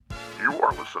You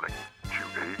are listening to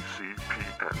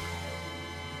ACPN.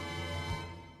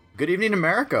 Good evening,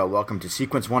 America. Welcome to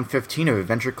Sequence 115 of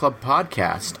Adventure Club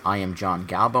Podcast. I am John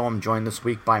Galbo. I'm joined this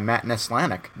week by Matt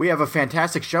Neslanik. We have a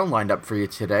fantastic show lined up for you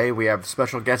today. We have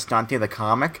special guest Dante the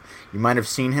Comic. You might have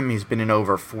seen him. He's been in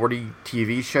over 40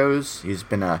 TV shows. He's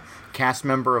been a cast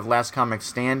member of Last Comic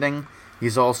Standing.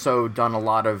 He's also done a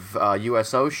lot of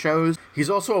USO shows. He's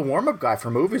also a warm-up guy for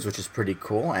movies, which is pretty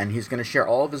cool, and he's going to share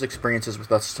all of his experiences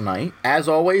with us tonight. As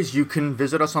always, you can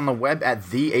visit us on the web at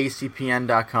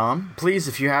theacpn.com. Please,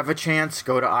 if you have a chance,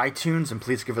 go to iTunes and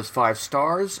please give us 5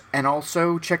 stars, and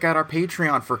also check out our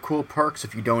Patreon for cool perks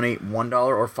if you donate $1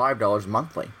 or $5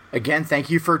 monthly. Again,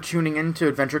 thank you for tuning in to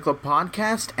Adventure Club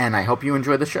Podcast, and I hope you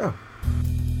enjoy the show.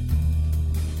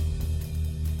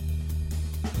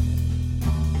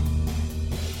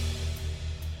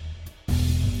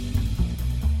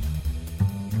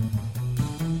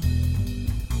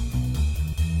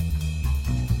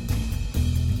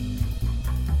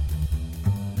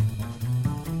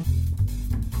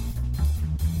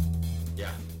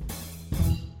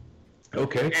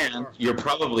 Okay. And you're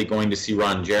probably going to see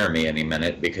Ron Jeremy any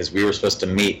minute because we were supposed to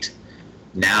meet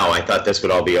now. I thought this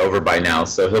would all be over by now,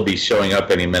 so he'll be showing up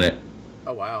any minute.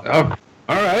 Oh, wow. Oh,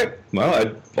 all right. Well,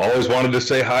 I've always wanted to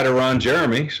say hi to Ron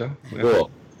Jeremy, so. Yeah.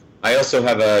 Cool. I also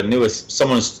have a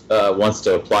someone wants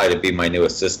to apply to be my new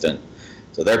assistant,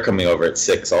 so they're coming over at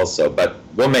 6 also, but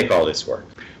we'll make all this work.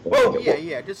 Well,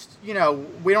 yeah. Just, we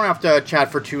don't have to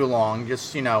chat for too long.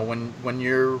 Just, when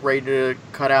you're ready to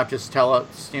cut out, just tell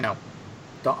us,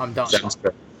 I'm done. Sounds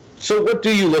good. So what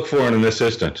do you look for in an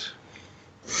assistant?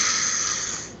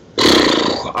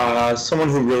 Someone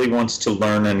who really wants to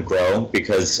learn and grow,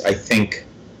 because I think,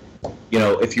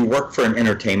 if you work for an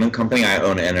entertainment company, I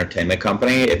own an entertainment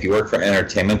company. If you work for an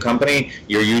entertainment company,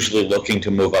 you're usually looking to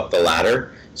move up the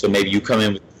ladder. So maybe you come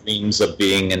in with dreams of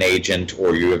being an agent,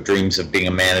 or you have dreams of being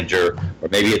a manager, or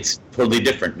maybe it's totally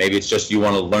different. Maybe it's just you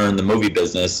want to learn the movie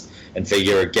business and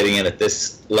figure getting in at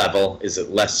this level is a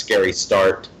less scary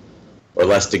start or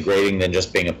less degrading than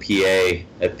just being a PA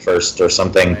at first or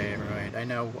something. Right. I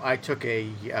know. I took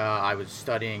I was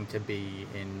studying to be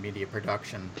in media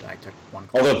production. I took one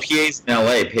class. Although PAs in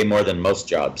LA pay more than most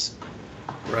jobs.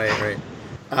 Right.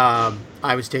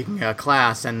 I was taking a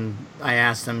class, and I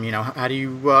asked them, how do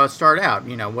you start out?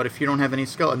 What if you don't have any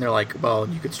skill? And they're like, well,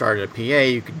 you could start at a PA,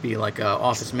 you could be like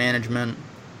office management.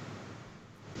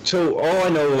 So all I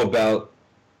know about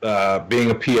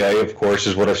being a PA, of course,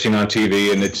 is what I've seen on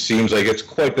TV, and it seems like it's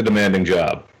quite the demanding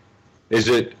job. Is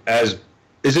it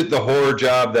the horror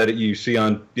job that you see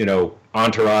on,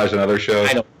 Entourage and other shows?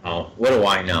 I don't know. What do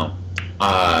I know?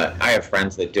 I have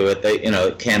friends that do it. They,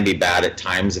 it can be bad at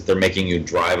times if they're making you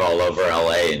drive all over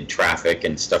LA in traffic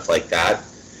and stuff like that.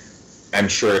 I'm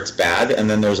sure it's bad. And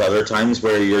then there's other times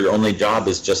where your only job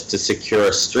is just to secure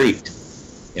a street,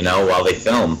 while they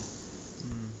film.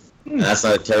 And that's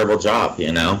not a terrible job,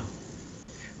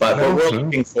 But what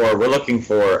we're looking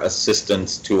for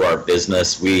assistance to our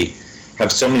business. We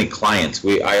have so many clients.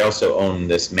 I also own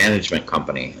this management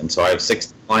company, and so I have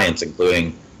 6 clients,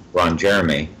 including Ron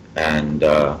Jeremy. And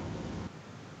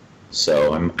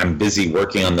so I'm busy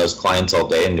working on those clients all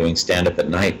day and doing stand-up at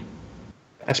night.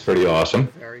 That's pretty awesome.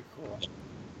 Very cool.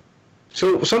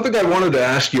 So something I wanted to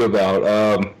ask you about,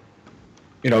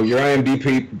 your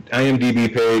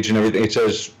IMDb page and everything, it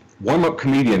says warm-up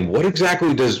comedian. What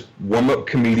exactly does warm-up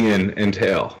comedian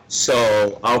entail?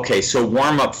 So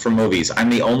warm-up for movies. I'm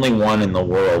the only one in the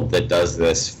world that does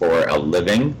this for a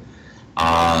living.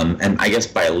 And I guess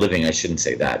by a living, I shouldn't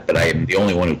say that, but I am the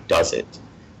only one who does it.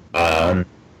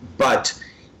 But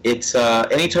it's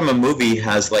anytime a movie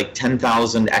has like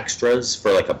 10,000 extras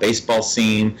for like a baseball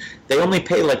scene, they only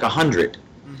pay like 100.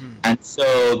 Mm-hmm. And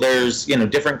so there's,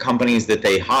 different companies that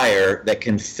they hire that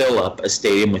can fill up a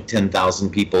stadium with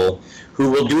 10,000 people who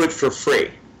will do it for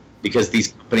free. Because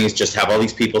these companies just have all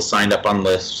these people signed up on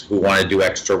lists who want to do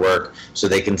extra work so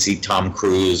they can see Tom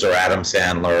Cruise or Adam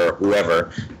Sandler or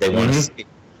whoever they want to see.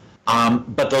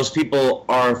 But those people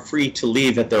are free to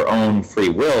leave at their own free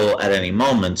will at any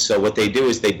moment. So what they do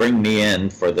is they bring me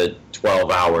in for the 12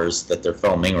 hours that they're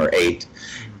filming, or 8,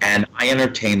 and I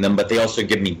entertain them, but they also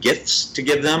give me gifts to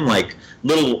give them, like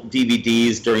little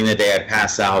DVDs during the day I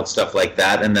pass out, stuff like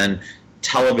that, and then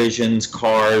televisions,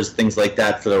 cars, things like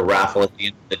that for the raffle at the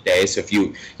end of the day. So if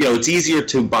it's easier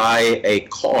to buy a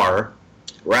car,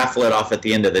 raffle it off at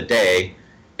the end of the day,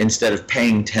 instead of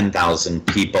paying 10,000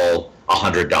 people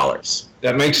 $100.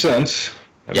 That makes sense.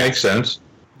 Makes sense.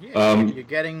 Yeah,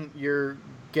 you're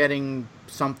getting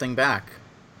something back.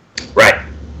 Right.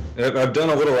 I've done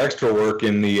a little extra work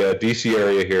in the DC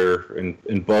area here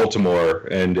in Baltimore,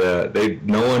 and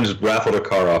no one's raffled a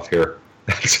car off here.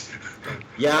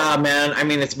 Yeah, man. I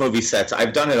mean, it's movie sets.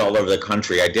 I've done it all over the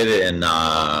country. I did it in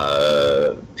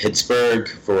Pittsburgh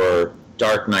for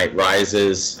Dark Knight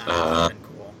Rises.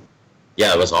 Cool.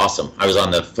 Yeah, it was awesome. I was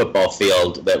on the football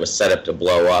field that was set up to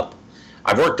blow up.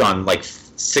 I've worked on like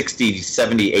 60,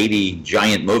 70, 80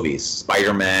 giant movies.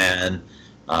 Spider-Man,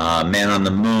 Man on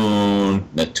the Moon,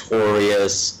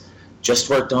 Notorious. Just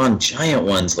worked on giant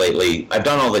ones lately. I've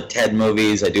done all the Ted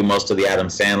movies. I do most of the Adam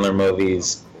Sandler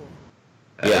movies.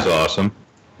 That is awesome.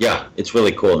 Yeah, it's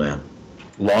really cool, man.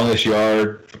 Longest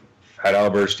Yard, Pat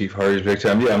Albert, Steve Harvey's Big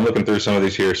Time. Yeah, I'm looking through some of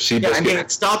these here. Yeah, I mean,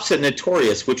 it stops at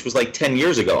Notorious, which was like 10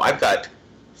 years ago. I've got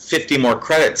 50 more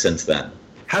credits since then.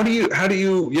 How do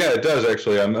you, yeah, it does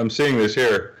actually. I'm seeing this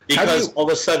here. Because all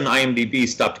of a sudden IMDb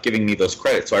stopped giving me those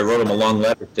credits. So I wrote them a long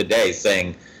letter today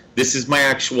saying, this is my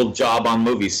actual job on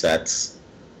movie sets.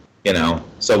 You know,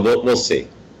 so we'll see.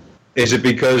 Is it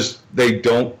because they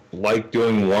don't like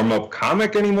doing warm-up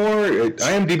comic anymore?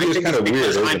 IMDb is kind of weird,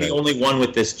 isn't it? I'm the only one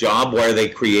with this job. Why are they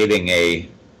creating a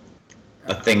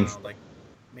thing?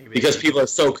 Because people are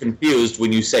so confused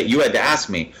when you say, you had to ask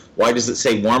me, why does it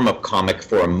say warm-up comic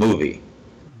for a movie?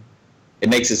 It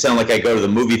makes it sound like I go to the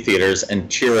movie theaters and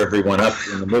cheer everyone up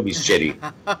when the movie's shitty.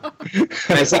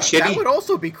 Can I say shitty? That would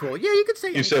also be cool. Yeah, you could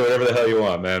say. You say whatever the hell you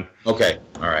want, man. Okay,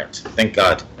 all right. Thank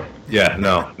God. Yeah,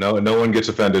 no one gets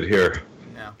offended here.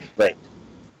 No. Right.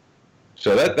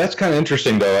 So that's kind of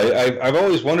interesting, though. I've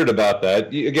always wondered about that.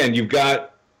 Again, you've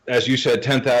got, as you said,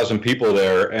 10,000 people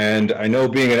there, and I know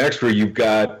being an extra, you've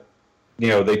got,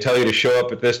 they tell you to show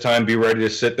up at this time, be ready to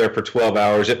sit there for 12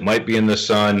 hours. It might be in the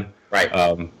sun. Right.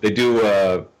 They do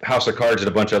House of Cards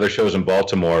and a bunch of other shows in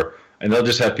Baltimore, and they'll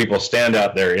just have people stand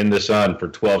out there in the sun for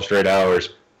 12 straight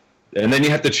hours, and then you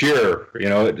have to cheer.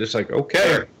 It's just like,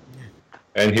 okay,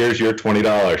 and here's your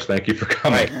 $20. Thank you for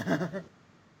coming. Right.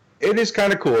 It is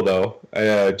kind of cool, though,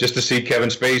 just to see Kevin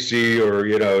Spacey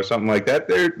or something like that.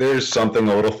 There's something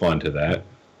a little fun to that.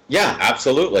 Yeah,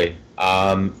 absolutely.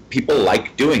 People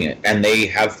like doing it, and they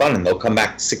have fun, and they'll come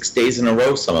back 6 days in a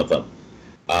row, some of them.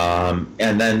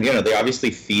 And then, they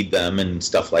obviously feed them and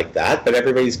stuff like that, but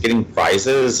everybody's getting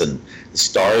prizes, and the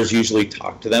stars usually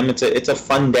talk to them. It's a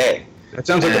fun day. That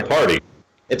sounds like a party.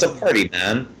 It's a party,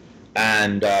 man.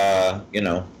 And,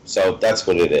 so that's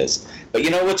what it is. But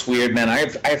what's weird, man? I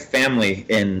have family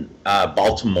in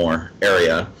Baltimore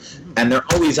area, and they're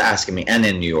always asking me, and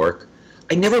in New York.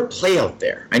 I never play out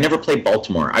there. I never play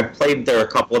Baltimore. I've played there a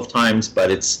couple of times, but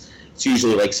it's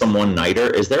usually like some one-nighter.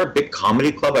 Is there a big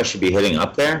comedy club I should be hitting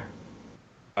up there?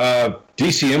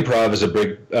 DC Improv is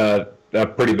a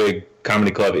pretty big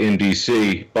comedy club in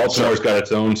DC. Baltimore's got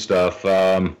its own stuff.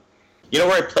 You know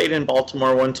where I played in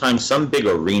Baltimore one time? Some big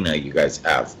arena you guys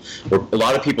have, where a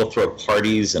lot of people throw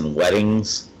parties and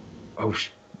weddings. Oh,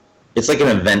 it's like an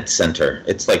event center.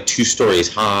 It's like 2 stories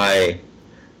high.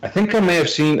 I think I may have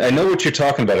seen. I know what you're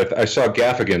talking about. I saw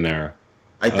Gaffigan there.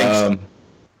 I think so.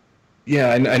 Yeah,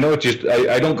 I know it.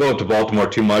 I don't go up to Baltimore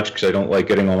too much because I don't like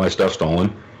getting all my stuff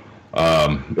stolen.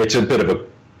 It's a bit of a.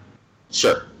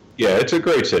 Sure. Yeah, it's a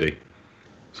great city.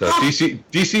 So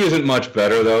DC isn't much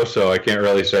better though, so I can't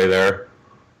really say there.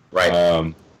 Right.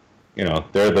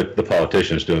 They're the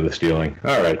politicians doing the stealing.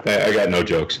 All right, I got no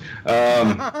jokes.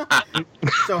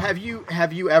 So have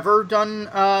you ever done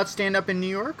stand up in New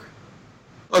York?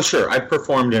 Oh, sure. I've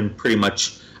performed in pretty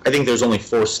much. I think there's only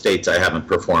 4 states I haven't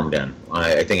performed in.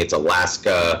 I think it's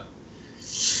Alaska,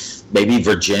 maybe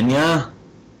Virginia,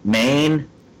 Maine,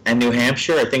 and New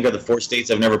Hampshire. I think are the 4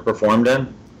 states I've never performed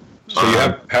in. So you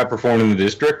have performed in the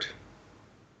district?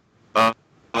 Well,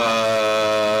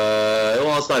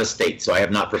 it's not a state, so I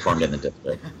have not performed in the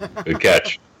district. Good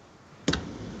catch.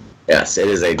 Yes, it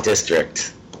is a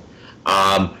district.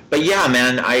 But yeah,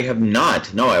 man, I have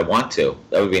not. No, I want to.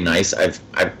 That would be nice.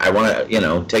 I want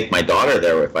to, take my daughter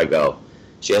there if I go.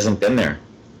 She hasn't been there.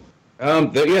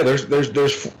 There's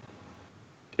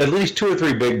at least 2 or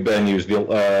 3 big venues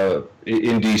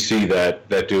in DC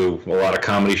that do a lot of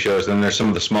comedy shows. Then there's some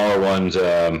of the smaller ones.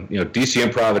 DC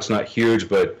Improv. It's not huge,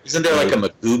 but isn't there like a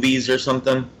Magoobies or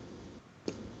something?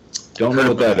 Don't know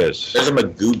what that is. There's a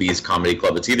Magoobies comedy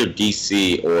club. It's either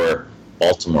DC or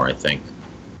Baltimore, I think.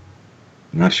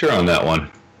 Not sure on that one.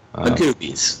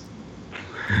 Magoobies.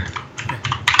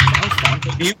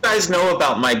 Do you guys know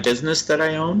about my business that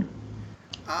I own?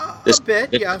 A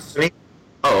bit, yes.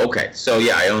 Oh, okay. So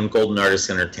yeah, I own Golden Artist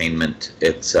Entertainment.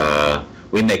 It's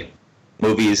we make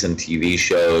movies and TV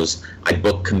shows. I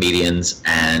book comedians,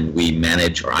 and I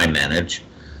manage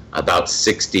about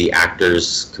 60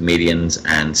 actors, comedians,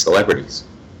 and celebrities.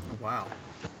 Wow.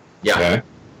 Yeah. Okay.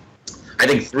 I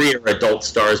think 3 are adult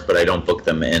stars, but I don't book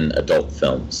them in adult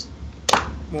films.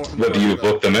 What do you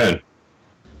book them in?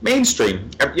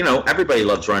 Mainstream. You know, everybody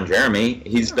loves Ron Jeremy.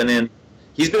 He's been in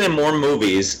more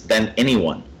movies than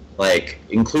anyone, like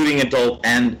including adult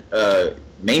and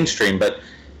mainstream. But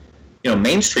you know,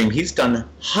 mainstream, he's done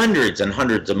hundreds and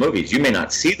hundreds of movies. You may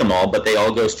not see them all, but they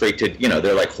all go straight to, you know,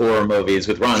 they're like horror movies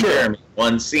with Ron Jeremy,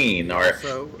 one scene. Or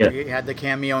So you know, he had the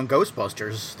cameo in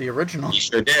Ghostbusters, the original. He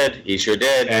sure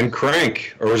did. And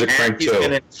Crank, or was it Crank 2? He's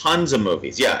been in tons of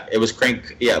movies. Yeah, it was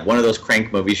Crank. Yeah, one of those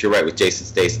Crank movies. You're right, with Jason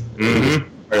Statham.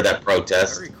 Part of that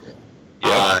protest. Very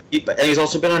cool. And he's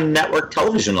also been on network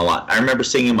television a lot. I remember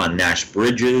seeing him on Nash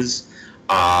Bridges.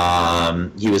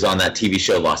 He was on that TV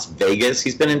show Las Vegas.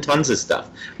 He's been in tons of stuff.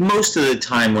 Most of the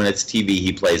time when it's TV,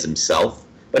 he plays himself,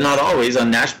 but not always.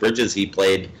 On Nash Bridges, he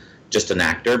played just an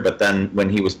actor, but then when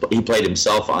he played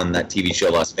himself on that TV show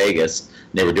Las Vegas.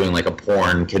 They were doing like a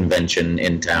porn convention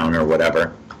in town or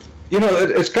whatever. You know,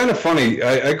 it's kind of funny.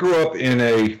 I grew up in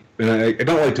and I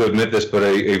don't like to admit this, but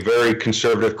a very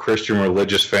conservative Christian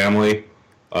religious family,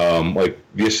 like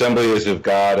the Assemblies of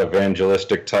God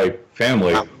evangelistic type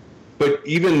family. Wow. But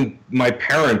even my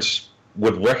parents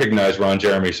would recognize Ron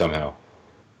Jeremy somehow.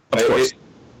 Of course.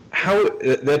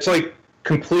 That's like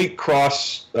complete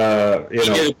cross. He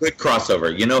did a good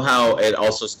crossover. You know how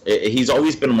he's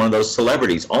always been one of those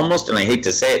celebrities, almost, and I hate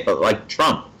to say it, but like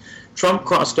Trump. Trump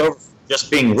crossed over from just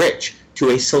being rich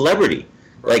to a celebrity.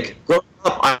 Like growing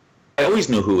up, I always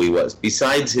knew who he was.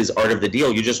 Besides his Art of the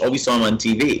Deal, you just always saw him on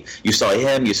TV. You saw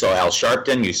him, you saw Al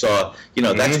Sharpton, you saw,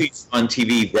 that's who you saw on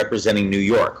TV representing New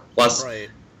York. Plus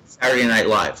Saturday Night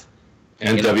Live.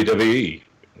 And WWE.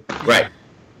 Right.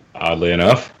 Oddly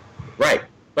enough. Right.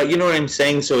 But you know what I'm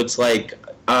saying? So it's like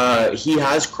he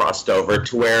has crossed over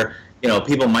to where,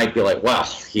 people might be like, well,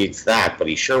 he's that, but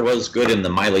he sure was good in the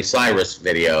Miley Cyrus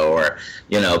video. Or,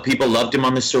 people loved him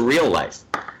on The Surreal Life.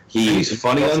 He's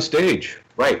funny on stage.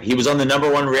 Right. He was on the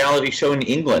 #1 reality show in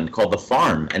England called The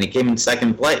Farm, and he came in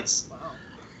second place.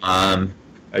 Wow.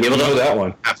 I didn't know that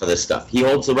one. Half of this stuff. He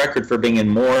holds the record for being in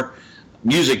more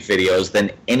music videos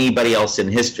than anybody else in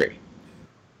history.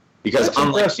 Because That's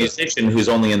unlike impressive. a musician who's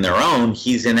only in their own,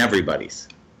 he's in everybody's.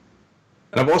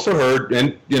 And I've also heard,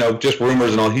 and just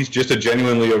rumors and all, he's just a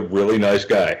really nice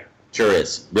guy. Sure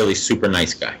is. Really super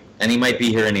nice guy. And he might be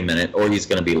here any minute, or he's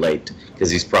going to be late, because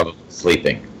he's probably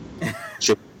sleeping.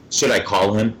 Should I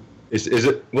call him? Is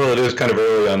it? Well, it is kind of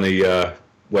early on the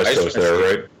West Coast there,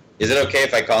 right? Is it okay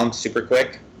if I call him super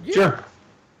quick? Yeah. Sure.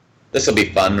 This will be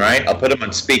fun, right? I'll put him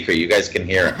on speaker. You guys can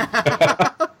hear him.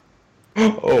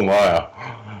 Oh, wow.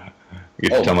 You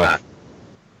get to tell wow.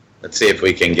 Let's see if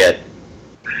we can get...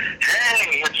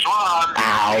 Hey, it's Ron.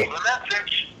 Ow. Leave a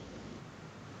message.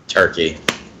 Turkey.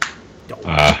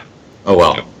 Oh,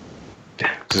 well.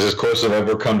 This is as close as I've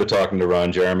ever come to talking to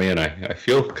Ron Jeremy, and I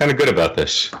feel kind of good about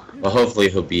this. Well, hopefully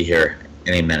he'll be here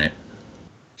any minute.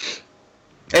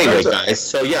 Anyway, guys,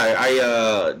 so yeah,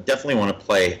 I definitely want to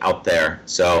play out there.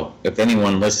 So if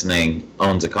anyone listening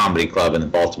owns a comedy club in the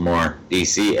Baltimore,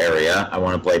 D.C. area, I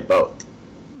want to play both.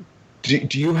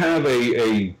 Do you have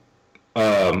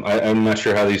I'm not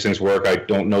sure how these things work. I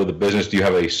don't know the business. Do you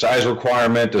have a size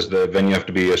requirement? Does the venue have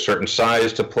to be a certain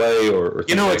size to play? Or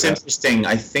It's interesting.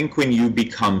 I think when you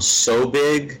become so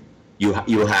big, you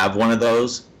have one of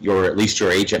those, or at least your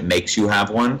agent makes you have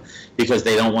one, because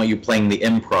they don't want you playing the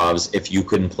improvs if you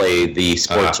couldn't play the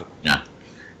sports arena.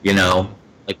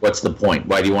 Like what's the point?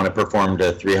 Why do you want to perform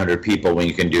to 300 people when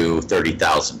you can do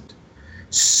 30,000?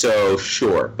 So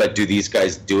sure, but do these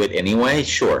guys do it anyway?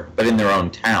 Sure, but in their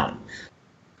own town.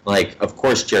 Like, of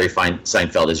course, Jerry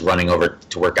Seinfeld is running over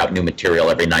to work out new material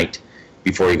every night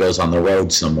before he goes on the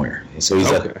road somewhere. So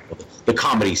he's at the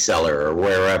Comedy Cellar or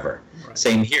wherever. Right.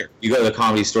 Same here. You go to the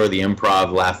Comedy Store, the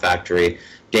Improv, Laugh Factory.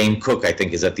 Dane Cook, I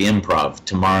think, is at the Improv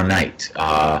tomorrow night.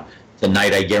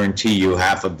 Tonight, I guarantee you,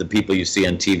 half of the people you see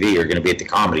on TV are going to be at the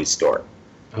Comedy Store.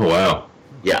 Oh, wow.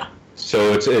 Yeah.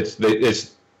 So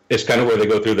it's kind of where they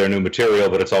go through their new material,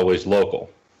 but it's always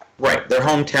local. Right. Their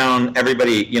hometown,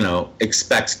 everybody,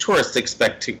 tourists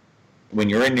expect to, when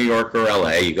you're in New York or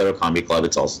LA, you go to a comedy club,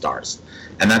 it's all stars.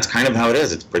 And that's kind of how it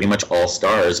is. It's pretty much all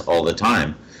stars all the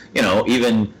time.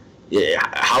 Even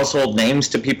household names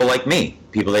to people like me.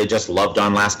 People they just loved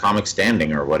on Last Comic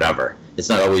Standing or whatever. It's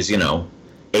not always,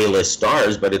 A-list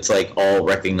stars, but it's like all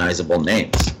recognizable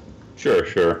names. Sure.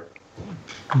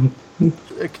 Could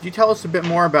you tell us a bit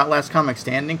more about Last Comic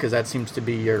Standing? Because that seems to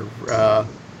be your...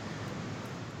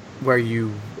 where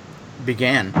you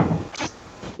began.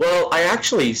 Well, I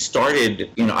actually started,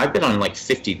 I've been on like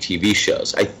 50 TV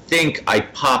shows. I think I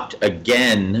popped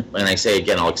again, when I say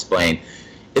again, I'll explain,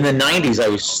 In the 90s,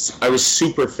 I was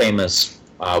super famous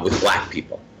with black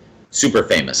people. Super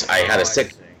famous. I had a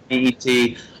sick BET.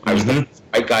 I was the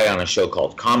white guy on a show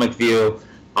called Comic View.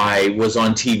 I was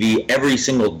on TV every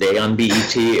single day on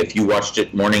BET. If you watched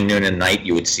it morning, noon, and night,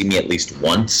 you would see me at least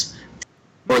once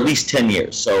for at least 10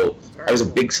 years. So I was a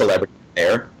big celebrity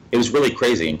there. It was really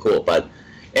crazy and cool. But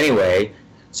anyway,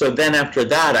 so then after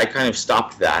that, I kind of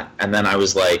stopped that. And then I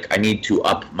was like, I need to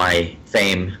up my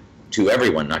fame to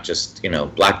everyone, not just,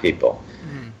 black people.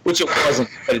 Which it wasn't,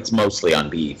 but it's mostly on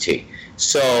BET.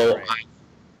 So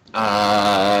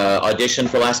I auditioned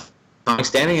for Last Comic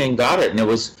Standing and got it. And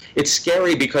it's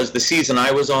scary because the season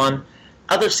I was on,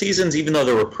 other seasons, even though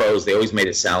they were pros, they always made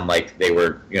it sound like they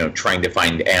were, trying to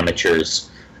find amateurs.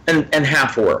 And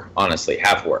half were, honestly,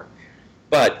 half were.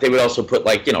 But they would also put,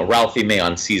 Ralphie May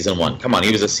on season 1. Come on,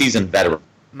 he was a seasoned veteran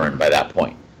by that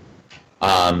point.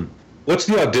 What's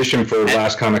the audition for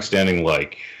Last Comic Standing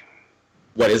like?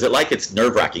 What is it like? It's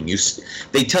nerve-wracking.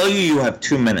 They tell you have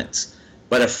 2 minutes.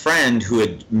 But a friend who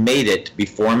had made it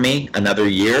before me another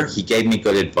year, he gave me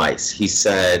good advice. He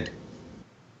said,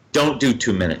 don't do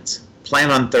 2 minutes.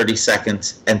 Plan on 30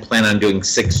 seconds and plan on doing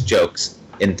 6 jokes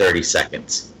in 30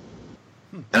 seconds.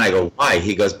 And I go, why?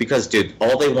 He goes, because, dude,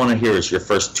 all they want to hear is your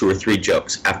first 2 or 3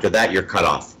 jokes. After that, you're cut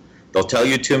off. They'll tell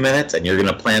you 2 minutes, and you're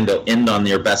going to plan to end on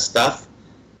your best stuff,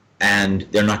 and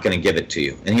they're not going to give it to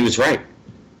you. And he was right.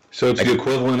 So it's the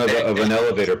equivalent of an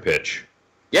elevator pitch.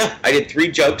 Yeah, I did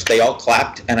 3 jokes, they all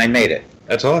clapped, and I made it.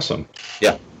 That's awesome.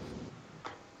 Yeah.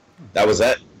 That was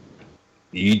it.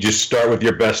 You just start with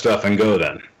your best stuff and go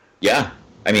then. Yeah.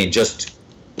 I mean, just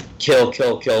kill.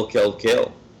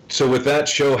 So with that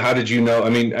show, how did you know? I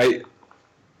mean,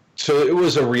 so it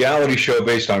was a reality show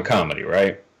based on comedy,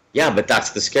 right? Yeah, but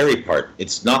that's the scary part.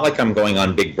 It's not like I'm going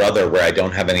on Big Brother where I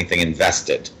don't have anything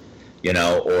invested,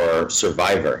 or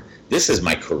Survivor. This is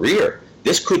my career.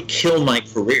 This could kill my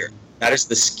career. That is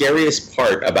the scariest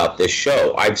part about this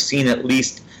show. I've seen at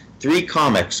least 3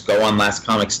 comics go on Last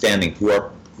Comic Standing who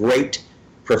are great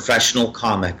professional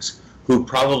comics who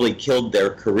probably killed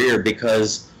their career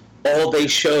because all they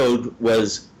showed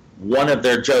was one of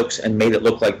their jokes and made it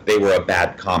look like they were a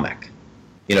bad comic,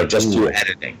 just through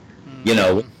editing.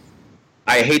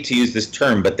 I hate to use this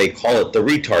term, but they call it the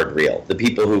retard reel. The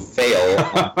people who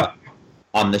fail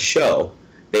on the show,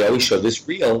 they always show this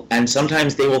reel, and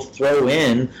sometimes they will throw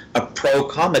in a pro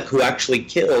comic who actually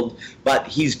killed, but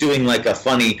he's doing like a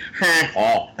funny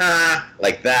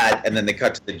like that, and then they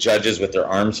cut to the judges with their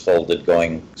arms folded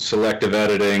going selective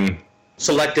editing,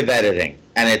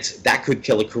 and that could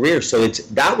kill a career. So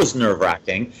that was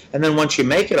nerve-wracking. And then once you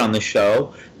make it on the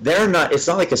show, it's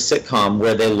not like a sitcom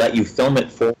where they let you film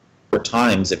it 4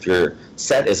 times if your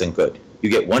set isn't good. You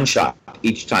get 1 shot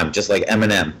each time, just like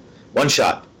Eminem. 1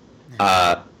 shot.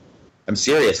 I'm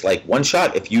serious, like 1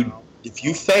 shot. If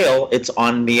you fail, it's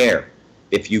on the air.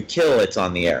 If you kill, it's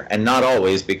on the air. And not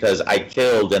always, because I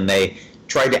killed and they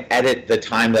tried to edit the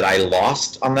time that I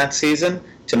lost on that season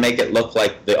to make it look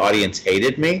like the audience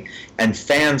hated me. And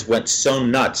fans went so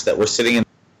nuts that were sitting in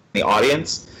the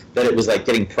audience that it was like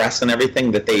getting press and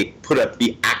everything that they put up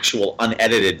the actual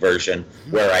unedited version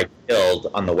where I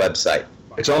killed on the website.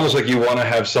 It's almost like you want to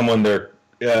have someone there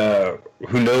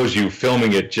who knows you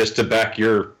filming it just to back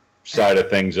your side of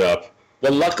things up.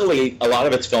 Well, luckily, a lot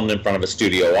of it's filmed in front of a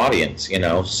studio audience,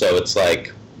 so it's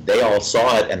like they all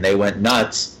saw it and they went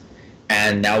nuts.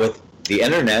 And now with the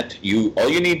internet, all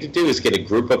you need to do is get a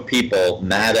group of people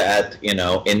mad at,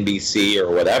 NBC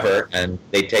or whatever, and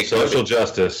they take social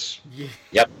justice.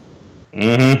 Yep.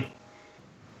 Mm-hmm.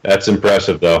 That's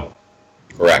impressive, though.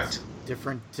 Correct.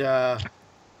 Different.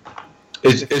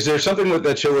 Is there something with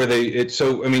that show where they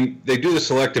do the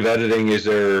selective editing? Is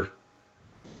there?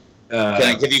 Can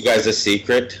I give you guys a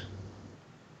secret?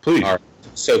 Please. All right.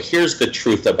 So here's the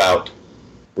truth about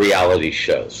reality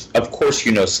shows. Of course,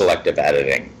 selective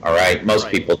editing. All right, most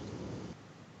people.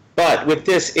 But with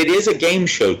this, it is a game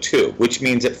show too, which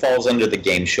means it falls under the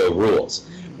game show rules,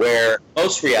 where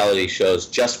most reality shows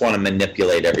just want to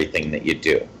manipulate everything that you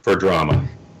do for drama.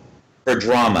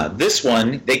 This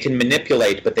one, they can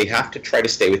manipulate, but they have to try to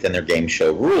stay within their game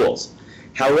show rules.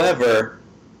 However,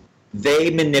 they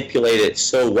manipulate it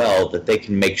so well that they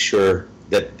can make sure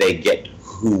that they get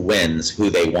who wins, who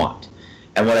they want.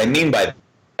 And what I mean by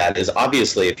that is,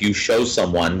 obviously, if you show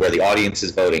someone where the audience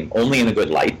is voting only in a good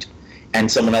light,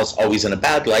 and someone else always in a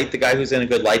bad light, the guy who's in a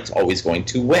good light is always going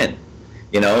to win,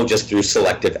 just through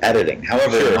selective editing.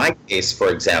 However, in my case, for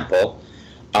example,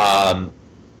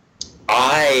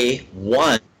 I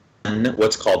won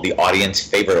what's called the Audience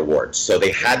Favorite Awards. So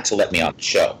they had to let me on the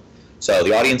show. So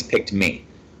the audience picked me.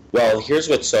 Well, here's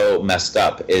what's so messed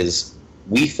up is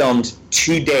We filmed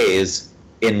 2 days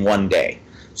in 1 day.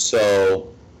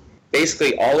 So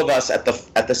basically all of us at the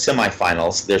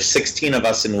semifinals, there's 16 of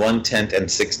us in one tent and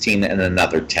 16 in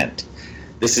another tent.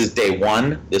 This is day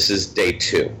 1, this is day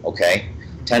 2, okay?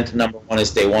 Tent number 1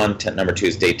 is day 1, tent number 2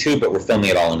 is day 2, but we're filming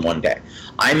it all in 1 day.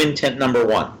 I'm in tent number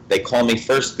 1. They call me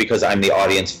first because I'm the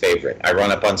audience favorite. I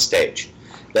run up on stage.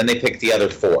 Then they pick the other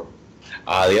 4.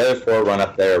 The other 4 run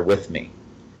up there with me.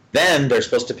 Then they're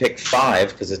supposed to pick 5,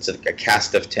 because it's a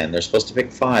cast of 10. They're supposed to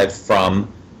pick 5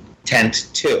 from tent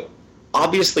 2.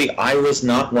 Obviously, I was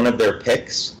not one of their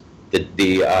picks,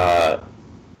 the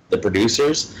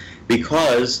producers,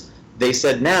 because they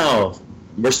said, now,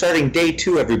 we're starting day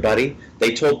 2, everybody.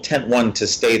 They told tent 1 to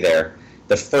stay there.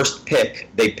 The first pick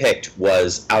they picked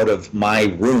was out of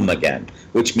my room again,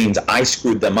 which means I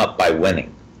screwed them up by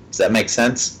winning. Does that make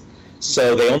sense?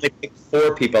 So they only picked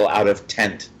 4 people out of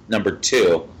tent number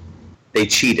 2. They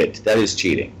cheated. That is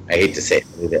cheating. I hate to say it,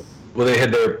 but they did. Well, they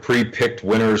had their pre-picked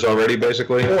winners already,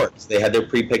 basically? Of course. They had their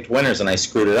pre-picked winners, and I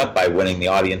screwed it up by winning the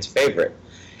audience favorite.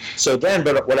 So then,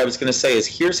 but what I was going to say is,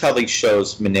 here's how these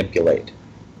shows manipulate.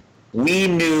 We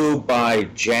knew by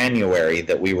January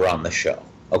that we were on the show,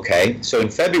 okay? So in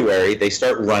February, they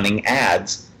start running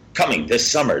ads, coming this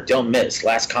summer, don't miss,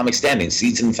 Last Comic Standing,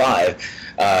 Season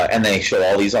 5, and they show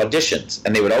all these auditions.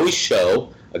 And they would always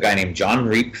show a guy named John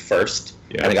Reap first,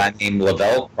 and a guy named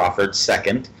Lavelle Crawford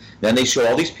second. Then they show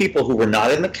all these people who were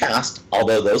not in the cast,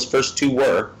 although those first 2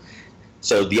 were.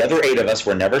 So the other 8 of us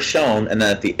were never shown, and then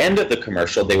at the end of the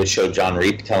commercial, they would show John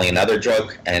Reap telling another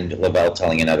joke and Lavelle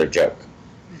telling another joke.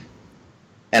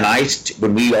 And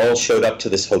when we all showed up to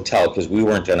this hotel, because we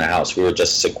weren't in a house, we were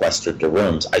just sequestered to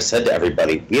rooms, I said to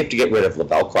everybody, we have to get rid of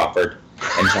Lavelle Crawford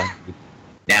and John Reap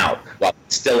now, while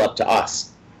it's still up to us.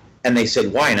 And they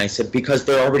said, why? And I said, because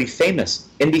they're already famous.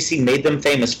 NBC made them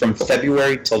famous from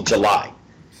February till July.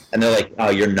 And they're like, oh,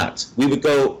 you're nuts. We would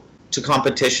go to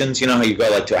competitions, you know how you go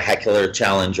like to a heckler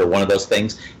challenge or one of those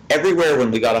things? Everywhere when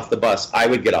we got off the bus, I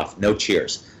would get off, no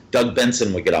cheers. Doug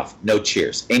Benson would get off, no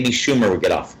cheers. Amy Schumer would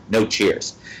get off, no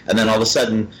cheers. And then all of a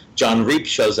sudden, John Reap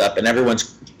shows up and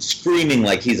everyone's screaming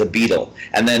like he's a Beatle.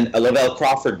 And then Lavelle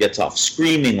Crawford gets off,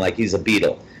 screaming like he's a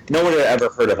Beatle. No one had ever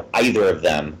heard of either of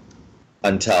them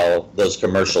until those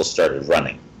commercials started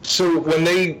running. So when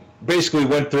they basically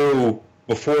went through,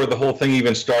 before the whole thing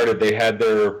even started, they had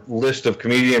their list of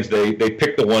comedians. They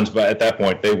picked the ones, but at that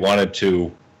point they wanted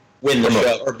to win the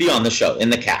show or be on the show in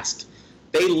the cast.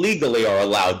 They legally are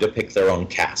allowed to pick their own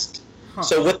cast. Huh.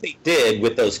 So what they did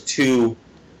with those 2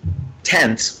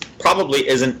 tents probably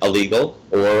isn't illegal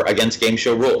or against game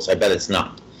show rules. I bet it's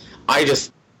not. I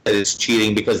just said it's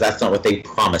cheating because that's not what they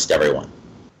promised everyone.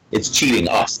 It's cheating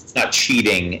us. It's not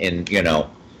cheating in,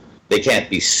 they can't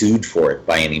be sued for it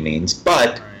by any means.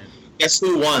 But guess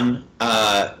who won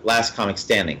Last Comic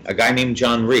Standing? A guy named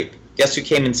John Reap. Guess who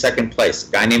came in second place?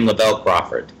 A guy named Lavelle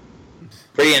Crawford.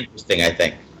 Pretty interesting, I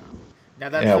think. Now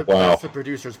that's the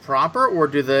producers proper, or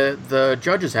do the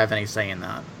judges have any say in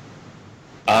that?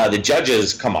 The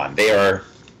judges, come on,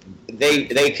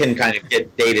 they can kind of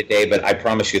get day to day, but I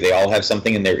promise you, they all have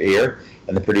something in their ear,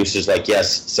 and the producers like,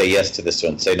 yes, say yes to this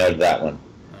one, say no to that one.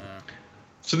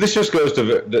 So this just goes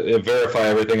to verify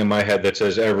everything in my head that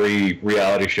says every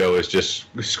reality show is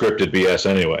just scripted BS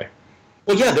anyway.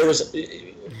 Well, yeah,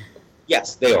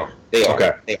 yes, they are. They are.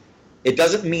 Okay. They are. It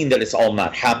doesn't mean that it's all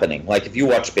not happening. Like if you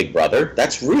watch Big Brother,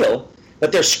 that's real,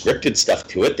 but there's scripted stuff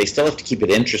to it. They still have to keep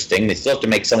it interesting. They still have to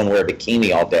make someone wear a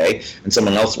bikini all day and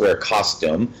someone else wear a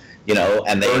costume,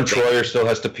 and Vern Troyer still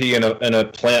has to pee in a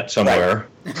plant somewhere.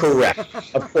 Right.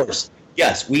 Correct. Of course.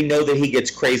 Yes, we know that he gets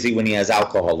crazy when he has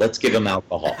alcohol. Let's give him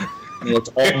alcohol. It's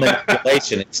all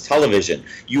manipulation. It's television.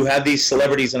 You have these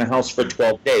celebrities in a house for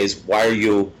 12 days. Why are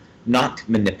you not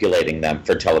manipulating them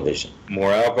for television?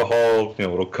 More alcohol, a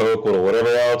little Coke, a little whatever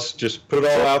else. Just put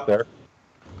it all out there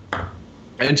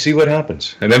and see what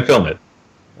happens, and then film it.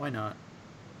 Why not?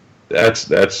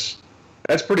 That's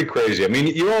pretty crazy. I mean,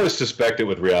 you always suspect it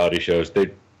with reality shows.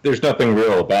 There's nothing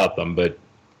real about them, but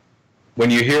when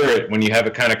you hear it, when you have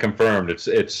it kind of confirmed,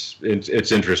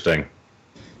 it's interesting.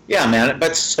 Yeah, man,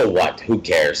 but so what? Who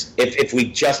cares? If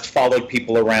we just followed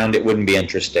people around, it wouldn't be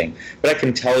interesting. But I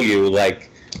can tell you,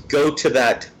 go to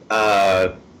that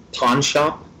pawn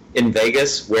shop in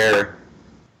Vegas where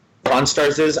Pawn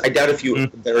Stars is. I doubt if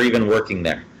they're even working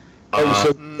there.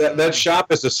 So that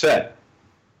shop is a set.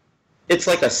 It's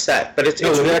like a set, but it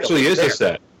actually is a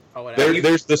set. Oh,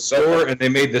 There's the store, and they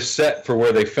made the set for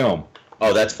where they film.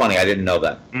 Oh, that's funny. I didn't know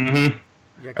that. Mm-hmm.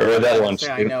 Yeah, I read that once.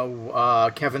 I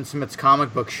know Kevin Smith's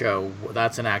comic book show.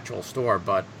 That's an actual store,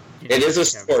 but it is a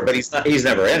store, but he's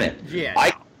never in it. Yeah.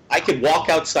 I could walk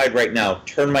outside right now,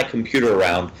 turn my computer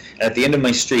around, and at the end of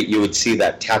my street, you would see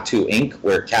that Tattoo Inc.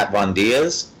 where Kat Von D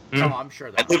is. Oh, I'm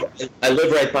sure that. I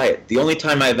live right by it. The only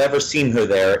time I've ever seen her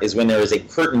there is when there is a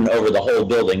curtain over the whole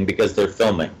building because they're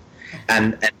filming.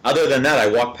 And other than that, I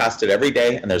walk past it every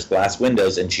day, and there's glass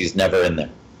windows, and she's never in there.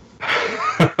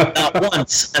 Not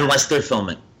once, unless they're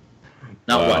filming.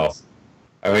 Not once.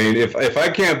 I mean, if I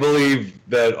can't believe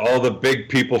that all the big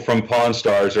people from Pawn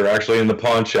Stars are actually in the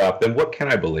pawn shop, then what can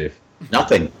I believe?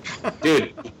 Nothing.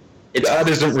 Dude, God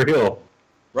isn't real.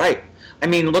 Right. I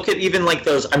mean, look at even like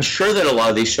those. I'm sure that a lot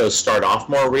of these shows start off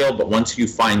more real, but once you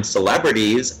find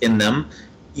celebrities in them,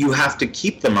 you have to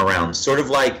keep them around. Sort of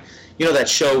like, you know, that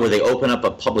show where they open up a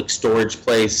public storage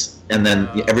place and then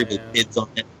everybody bids on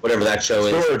it, whatever that show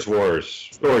is. Storage Wars.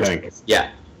 Storage Wars. Yeah.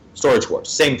 Storage Wars.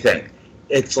 Same thing.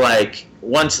 It's like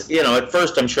once, you know, at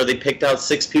first I'm sure they picked out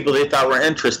 6 people they thought were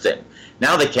interesting.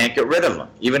 Now they can't get rid of them.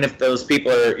 Even if those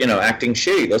people are, you know, acting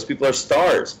shitty. Those people are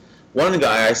stars. One of the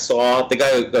guy I saw, the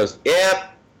guy who goes,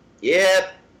 yep,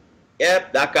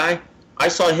 that guy. I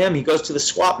saw him. He goes to the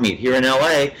swap meet here in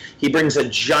L.A. He brings a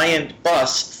giant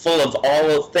bus full of all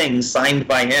the things signed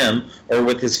by him or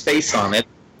with his face on it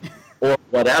or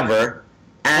whatever.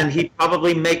 And he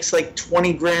probably makes like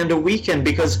 $20,000 a weekend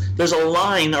because there's a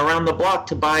line around the block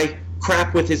to buy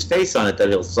crap with his face on it that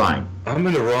he'll sign. I'm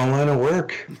in the wrong line of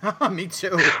work. Me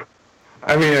too.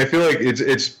 I mean, I feel like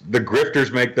it's the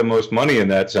grifters make the most money in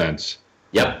that sense.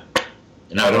 Yep. I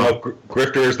don't know if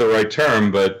grifter is the right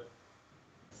term, but,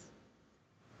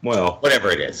 well. Whatever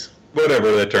it is.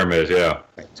 Whatever the term is, yeah.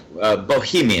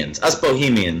 Bohemians. Us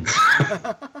Bohemians.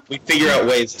 We figure out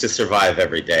ways to survive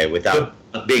every day without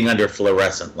being under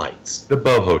fluorescent lights. The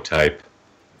boho type.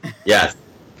 Yes.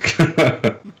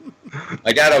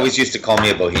 My dad always used to call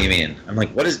me a bohemian. I'm like,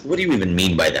 what do you even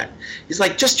mean by that? He's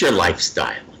like, just your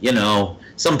lifestyle. You know,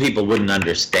 some people wouldn't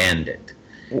understand it.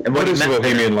 And what is the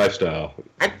bohemian lifestyle?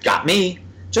 That got me.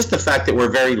 Just the fact that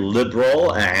we're very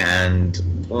liberal and,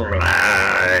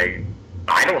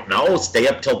 I don't know, stay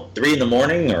up till 3 in the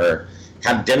morning or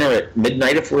have dinner at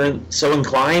midnight if we're so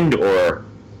inclined, or...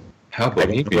 How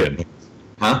bohemian?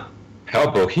 Huh? How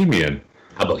bohemian?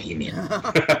 How bohemian?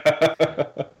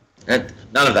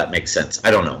 None of that makes sense.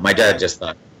 I don't know. My dad just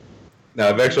thought... No,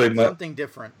 I've actually... Something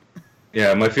different.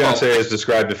 Yeah, my fiance has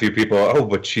described a few people, oh,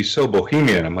 but she's so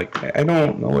bohemian. I'm like, I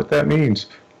don't know what that means.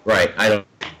 Right, I don't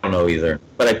know either.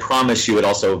 But I promise you it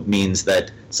also means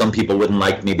that some people wouldn't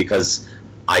like me because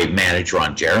I manage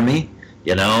Ron Jeremy.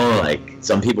 You know, like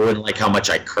some people wouldn't like how much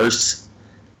I curse.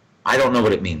 I don't know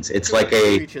what it means. It's like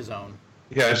a... Each his own.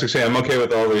 Yeah, I was going to say, I'm okay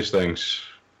with all these things.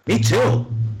 Me too.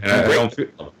 And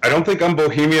I don't think I'm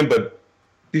bohemian, but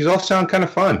these all sound kind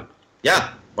of fun.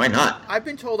 Yeah, why not? I've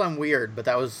been told I'm weird, but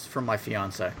that was from my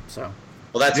fiance, so...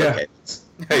 Well, that's okay.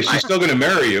 Hey, she's still going to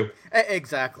marry you.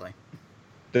 Exactly.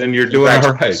 Then you're doing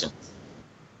all right.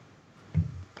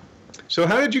 So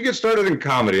how did you get started in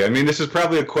comedy? I mean, this is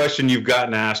probably a question you've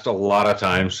gotten asked a lot of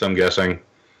times, I'm guessing.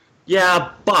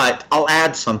 Yeah, but I'll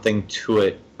add something to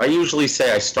it. I usually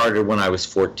say I started when I was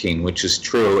 14, which is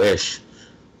true-ish.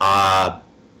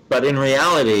 But in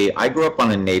reality, I grew up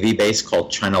on a Navy base called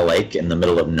China Lake in the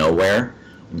middle of nowhere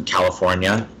in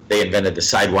California. They invented the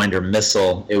Sidewinder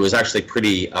missile. It was actually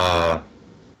pretty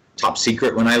top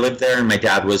secret when I lived there, and my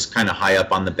dad was kind of high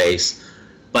up on the base.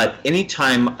 But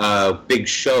anytime a big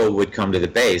show would come to the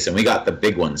base, and we got the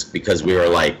big ones because we were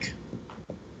like,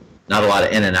 not a lot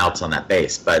of in and outs on that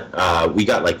base, but we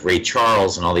got like Ray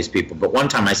Charles and all these people. But one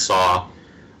time I saw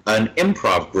an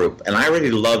improv group, and I already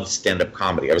loved stand-up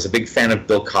comedy. I was a big fan of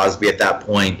Bill Cosby at that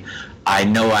point. I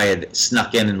know I had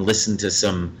snuck in and listened to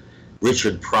some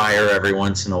Richard Pryor every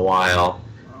once in a while.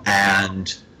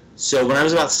 And so when I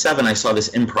was about 7, I saw this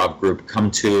improv group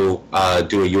come to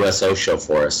do a USO show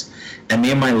for us. And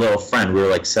me and my little friend, we were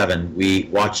like 7, we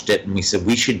watched it and we said,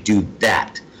 we should do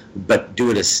that, but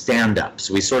do it as stand-up.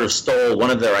 So we sort of stole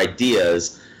one of their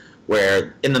ideas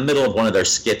where in the middle of one of their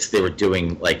skits, they were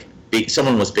doing like,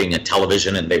 someone was being a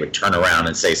television and they would turn around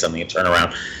and say something and turn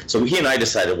around. So he and I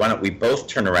decided, why don't we both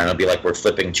turn around and be like we're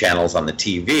flipping channels on the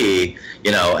TV,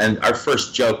 you know, and our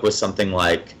first joke was something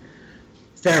like,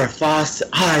 Farrah Fawcett,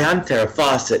 hi, I'm Farrah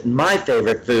Fawcett, and my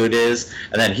favorite food is,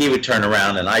 and then he would turn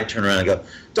around and I'd turn around and go,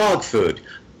 dog food,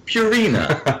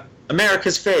 Purina,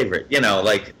 America's favorite, you know,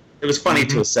 like it was funny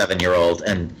to a 7-year-old.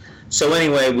 And so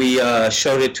anyway, we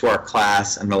showed it to our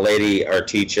class, and the lady, our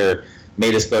teacher,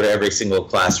 made us go to every single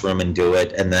classroom and do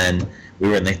it. And then we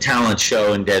were in the talent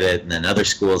show and did it, and then other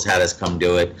schools had us come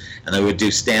do it. And then we'd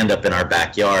do stand-up in our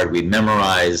backyard. We'd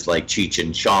memorize like Cheech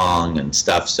and Chong and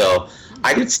stuff. So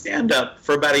I did stand-up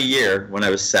for about a year when I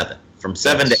was 7, from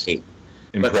 7 to 8.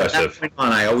 Impressive. But from that point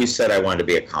on, I always said I wanted to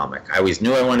be a comic. I always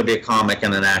knew I wanted to be a comic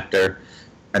and an actor.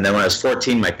 And then when I was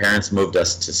 14, my parents moved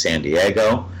us to San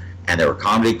Diego, and there were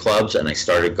comedy clubs, and I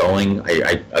started going.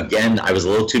 I was a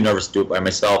little too nervous to do it by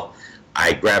myself.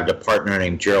 I grabbed a partner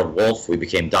named Gerald Wolf. We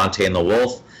became Dante and the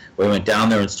Wolf. We went down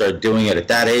there and started doing it. At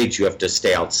that age, you have to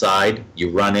stay outside. You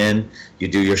run in, you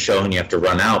do your show, and you have to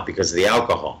run out because of the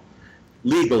alcohol.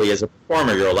 Legally, as a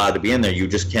performer, you're allowed to be in there. You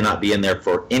just cannot be in there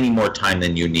for any more time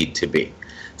than you need to be.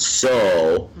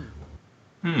 So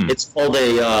it's called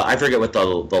I forget what the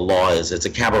law is. It's a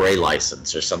cabaret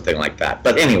license or something like that.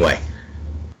 But anyway,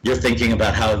 you're thinking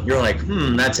about how, you're like,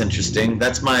 that's interesting.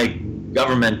 That's my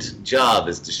government job,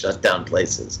 is to shut down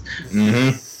places.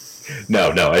 Mm-hmm.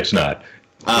 No, it's not.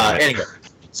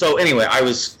 Anyway, I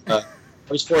was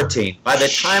 14. By the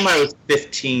time I was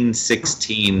 15,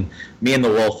 16, me and the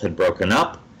Wolf had broken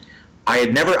up. I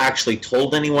had never actually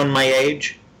told anyone my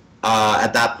age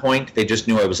at that point. They just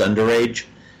knew I was underage.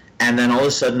 And then all of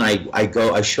a sudden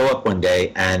I show up one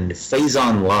day, and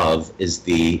Faison Love is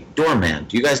the doorman.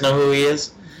 Do you guys know who he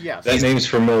is? Yes. That name's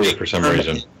familiar for some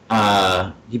reason.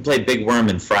 He played Big Worm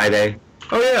in Friday.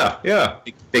 Oh, yeah.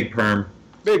 Big Perm.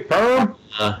 Big Perm?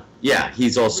 Yeah,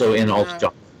 he's also in all the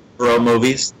John Favreau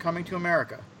movies. Coming to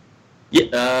America.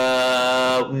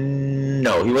 Yeah,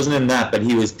 no, he wasn't in that, but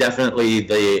he was definitely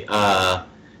the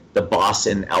boss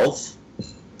in Elf.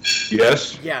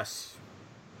 Yes. Yes.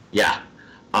 Yeah.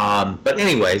 But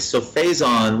anyway, so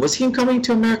Faison, was he in Coming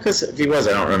to America? If he was,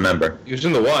 I don't remember. He was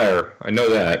in The Wire. I know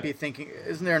that. I'd be thinking,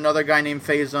 isn't there another guy named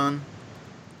Faison?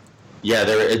 Yeah,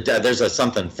 there's a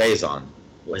something Faison.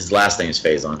 His last name is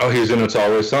Faison. Oh, he's in It's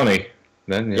Always Sunny.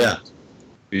 Then yeah.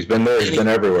 He's been there. He's been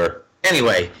everywhere.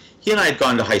 Anyway, he and I had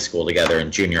gone to high school together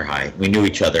in junior high. We knew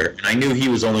each other, and I knew he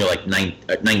was only like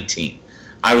 19.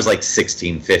 I was like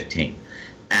 16, 15.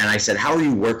 And I said, "How are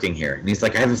you working here?" And he's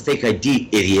like, "I have a fake ID,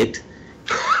 idiot."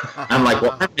 I'm like,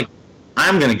 "Well,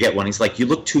 I'm going to get one." He's like, "You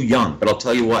look too young, but I'll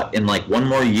tell you what, in like one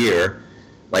more year,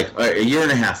 like a year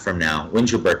and a half from now,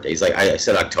 when's your birthday?" He's like, I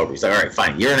said October. He's like, "All right,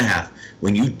 fine, year and a half.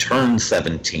 When you turn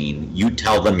 17, you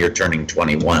tell them you're turning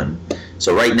 21.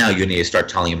 So right now you need to start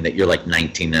telling them that you're like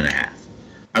 19 and a half."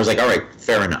 I was like, "All right,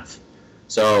 fair enough."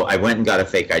 So I went and got a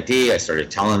fake ID. I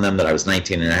started telling them that I was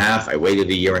 19 and a half. I waited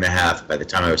a year and a half. By the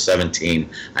time I was 17,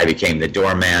 I became the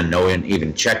doorman. No one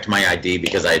even checked my ID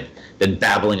because I'd been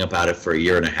babbling about it for a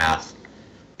year and a half.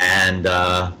 And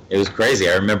it was crazy.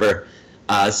 I remember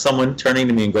someone turning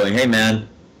to me and going, "Hey, man,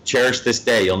 cherish this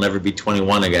day. You'll never be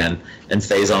 21 again." And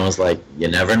Faison was like, "You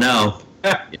never know.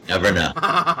 You never know."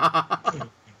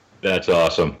 That's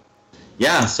awesome.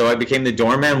 Yeah, so I became the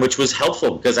doorman, which was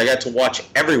helpful because I got to watch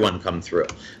everyone come through.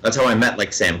 That's how I met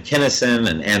like Sam Kinison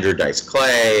and Andrew Dice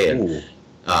Clay. And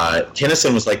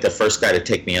Kinison was like the first guy to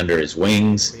take me under his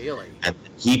wings. Really? And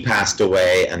he passed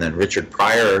away, and then Richard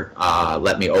Pryor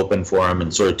let me open for him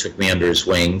and sort of took me under his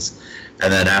wings.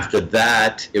 And then after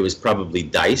that, it was probably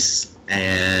Dice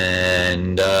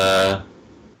and,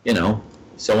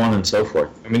 so on and so forth.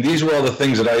 I mean, these were all the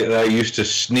things that I used to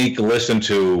sneak listen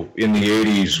to in the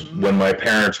 80s when my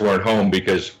parents weren't home,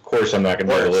 because, of course, I'm not going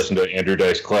to be able to listen to Andrew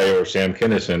Dice Clay or Sam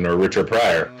Kinison or Richard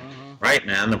Pryor. Right,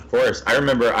 man, of course. I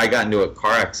remember I got into a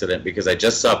car accident because I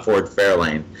just saw Ford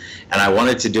Fairlane, and I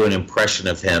wanted to do an impression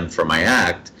of him for my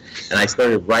act, and I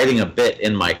started writing a bit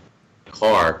in my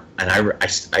car, and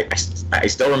I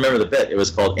still remember the bit. It was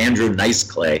called Andrew Nice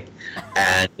Clay,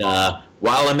 and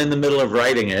while I'm in the middle of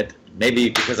writing it, maybe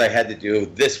because I had to do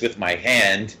this with my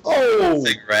hand,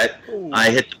 cigarette,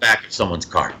 I hit the back of someone's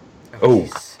car. Oh,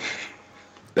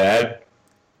 bad?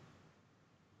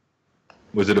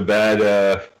 Was it a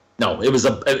bad... No, it was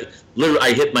literally,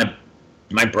 I hit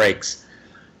my brakes.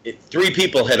 3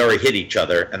 people had already hit each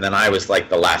other, and then I was like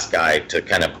the last guy to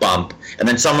kind of bump. And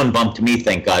then someone bumped me,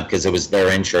 thank God, because it was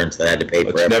their insurance that had to pay for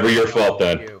it. It's never your fault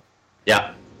then.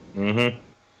 Yeah. Mm-hmm.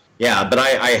 Yeah, but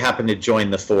I happened to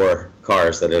join the 4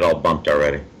 cars that had all bumped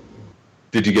already.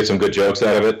 Did you get some good jokes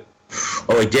out of it?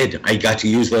 Oh, I did. I got to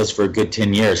use those for a good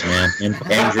 10 years, man. And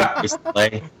Andrew used to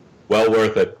play. Well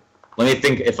worth it. Let me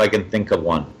think if I can think of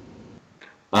one.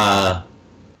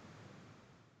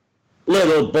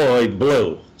 Little boy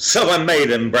blue, so I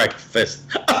made him breakfast.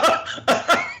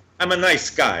 I'm a nice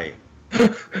guy. I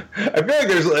feel like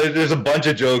there's a bunch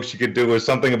of jokes you could do with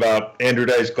something about Andrew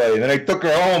Dice Clay, and then I took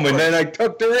her home, and then I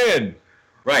tucked her in,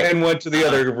 right, and went to the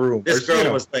other room. This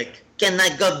girl was like, "Can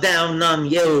I go down on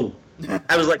you?"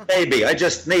 I was like, "Baby, I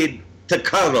just need to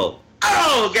cuddle."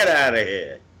 "Oh, get out of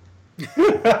here!"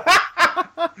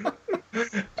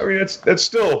 I mean, that's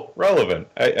still relevant.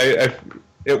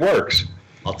 It works.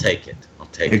 I'll take it.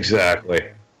 Exactly.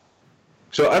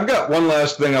 So I've got one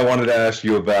last thing I wanted to ask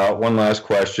you about. One last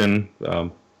question.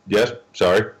 Yes,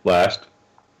 sorry, last.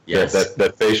 Yes.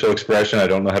 That facial expression, I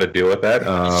don't know how to deal with that.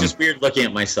 It's just weird looking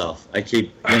at myself. I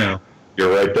keep,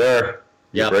 You're right there.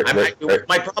 Yeah, Right.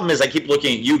 my problem is I keep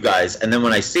looking at you guys, and then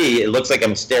when I see, it looks like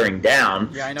I'm staring down.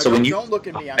 Yeah, I know. So Don't look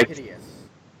at me. I'm hideous.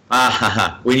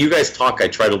 When you guys talk, I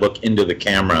try to look into the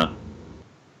camera.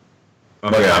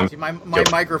 Okay. See, my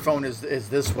microphone is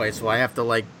this way, so I have to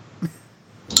like.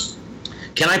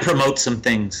 Can I promote some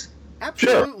things?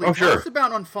 Absolutely. Sure. Tell us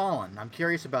about Unfallen. I'm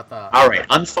curious about that. All right,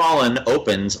 Unfallen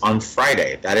opens on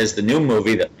Friday. That is the new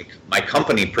movie that my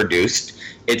company produced.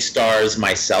 It stars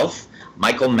myself,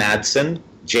 Michael Madsen,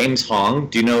 James Hong.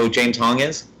 Do you know who James Hong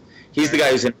is? He's the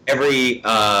guy who's in every.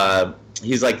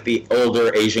 He's like the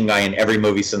older Asian guy in every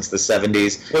movie since the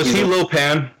 70s. Was he Lil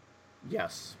Pan?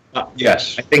 Yes.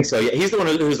 Yes. I think so. Yeah, he's the one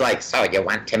who's like, so you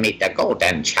want to meet the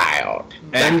golden child?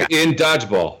 And in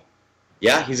Dodgeball.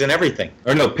 Yeah, he's in everything.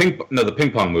 Or no, the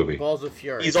ping pong movie. Balls of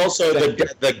Fury. He's also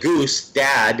the goose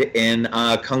dad in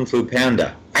Kung Fu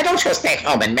Panda. Why don't you stay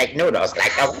home and make noodles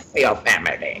like your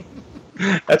family?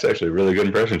 That's actually a really good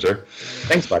impression, sir.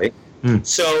 Thanks, buddy.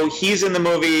 So he's in the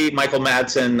movie. Michael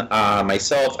Madsen,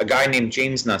 myself, a guy named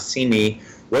James Nassini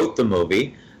wrote the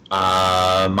movie.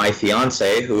 My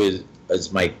fiance, who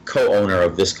is my co-owner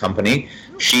of this company,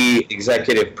 she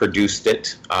executive produced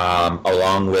it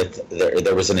along with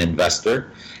there was an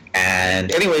investor.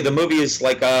 And anyway, the movie is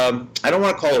like I don't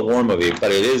want to call it a war movie,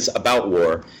 but it is about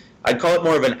war. I'd call it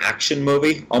more of an action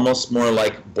movie, almost more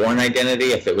like Bourne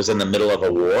Identity if it was in the middle of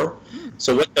a war.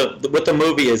 So what the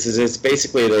movie is it's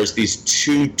basically there's these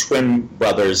two twin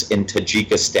brothers in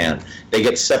Tajikistan. They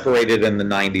get separated in the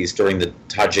 90s during the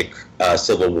Tajik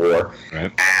Civil War.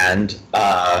 Right. And,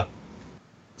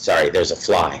 sorry, there's a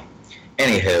fly.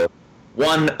 Anywho,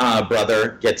 one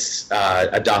brother gets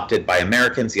adopted by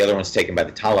Americans, the other one's taken by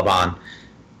the Taliban.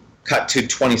 Cut to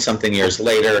 20-something years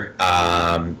later,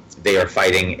 they are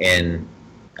fighting in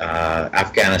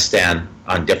Afghanistan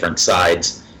on different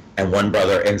sides, and one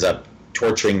brother ends up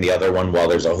torturing the other one while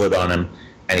there's a hood on him,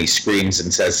 and he screams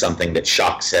and says something that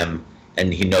shocks him,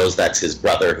 and he knows that's his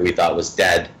brother who he thought was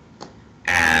dead,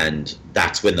 and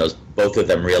that's when both of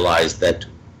them realize that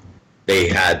they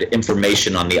had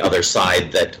information on the other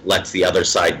side that lets the other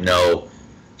side know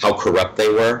how corrupt they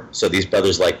were. So these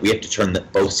brothers we have to turn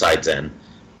both sides in,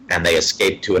 and they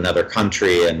escape to another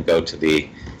country and go to the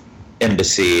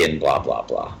embassy and blah blah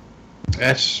blah.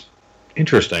 That's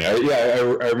interesting. I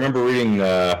remember reading.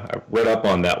 I read up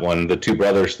on that one, the two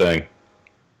brothers thing.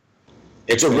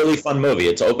 It's a really fun movie.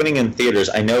 It's opening in theaters.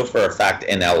 I know for a fact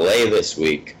in LA this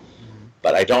week,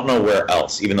 but I don't know where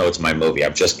else. Even though it's my movie,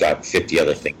 I've just got 50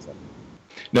 other things.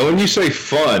 Now, when you say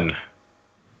fun,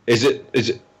 is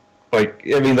it like,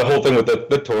 I mean, the whole thing with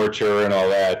the torture and all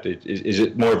that? Is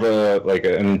it more of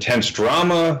an intense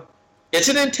drama? It's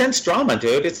an intense drama,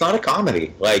 dude. It's not a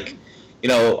comedy.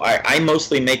 I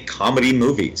mostly make comedy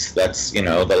movies. That's,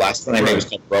 the last one I made was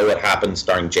called Bro What Happened,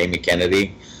 starring Jamie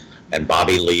Kennedy and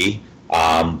Bobby Lee.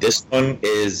 This one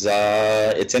is,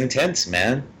 it's intense,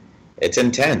 man. It's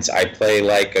intense. I play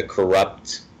like a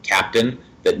corrupt captain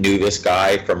that knew this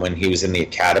guy from when he was in the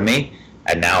academy,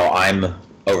 and now I'm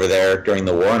over there during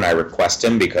the war, and I request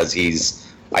him because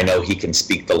I know he can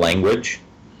speak the language,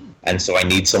 and so I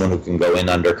need someone who can go in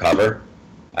undercover,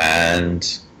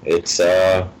 and it's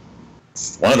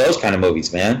one of those kind of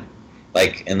movies, man.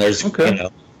 And there's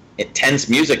intense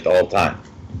music the whole time.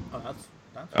 Oh,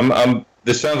 that's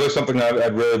This sounds like something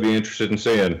I'd really be interested in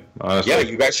seeing, honestly. Yeah,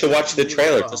 you guys should watch the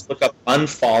trailer. Just look up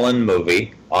Unfallen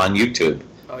movie on YouTube.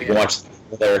 Oh, you can watch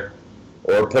there,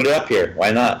 or put it up here.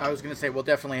 Why not? I was going to say, we'll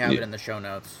definitely have it in the show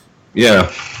notes. Yeah.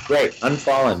 Great.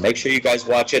 Unfallen. Make sure you guys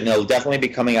watch it, and it'll definitely be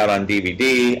coming out on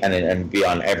DVD and be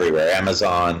on everywhere.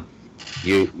 Amazon,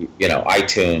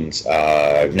 iTunes,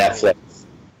 Netflix,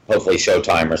 hopefully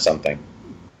Showtime or something.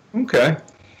 Okay.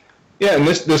 Yeah, and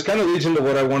this kind of leads into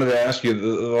what I wanted to ask you.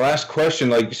 The last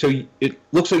question, so it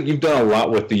looks like you've done a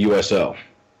lot with the USO.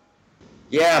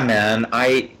 Yeah, man.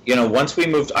 Once we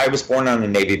moved, I was born on a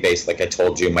Navy base, like I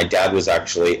told you. My dad was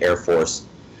actually Air Force.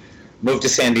 Moved to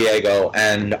San Diego,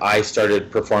 and I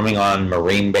started performing on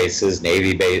Marine bases,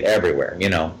 Navy base, everywhere,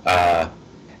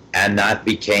 and that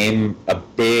became a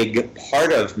big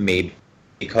part of me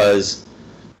because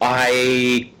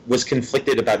I was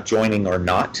conflicted about joining or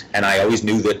not, and I always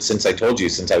knew that since I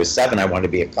was 7, I wanted to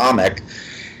be a comic.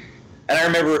 And I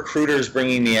remember recruiters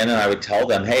bringing me in, and I would tell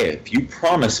them, hey, if you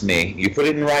promise me, you put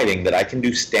it in writing that I can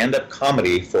do stand-up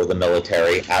comedy for the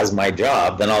military as my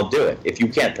job, then I'll do it. If you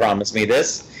can't promise me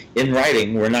this, in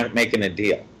writing, we're not making a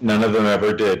deal. None of them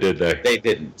ever did they? They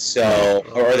didn't. So,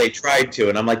 or they tried to,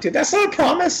 and I'm like, dude, that's not a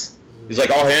promise. He's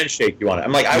like, I'll handshake you on it.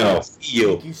 I'm like, I won't see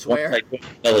you You once I join the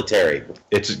military.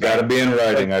 It's got to be in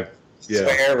writing.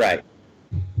 Swear,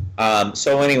 right.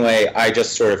 So anyway, I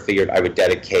just sort of figured I would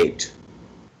dedicate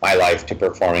my life to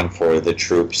performing for the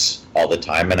troops all the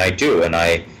time, and I do, and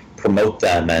I promote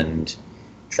them and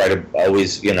try to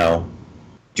always,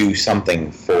 do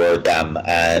something for them.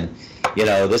 And,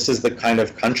 this is the kind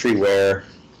of country where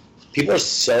people are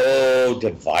so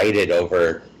divided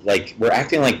over, like, we're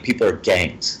acting like people are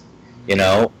gangs,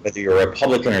 whether you're a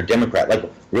Republican or Democrat. Like,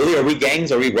 really, are we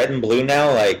gangs? Are we red and blue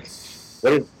now? Like,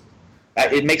 what is...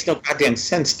 It makes no goddamn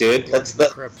sense, dude. It's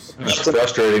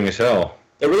frustrating as hell.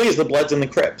 It really is the Bloods and the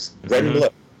Crips, red and blue.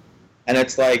 And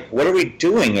it's like, what are we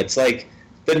doing? It's like,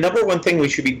 the number one thing we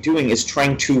should be doing is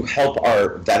trying to help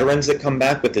our veterans that come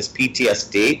back with this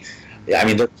PTSD. I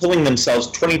mean, they're killing themselves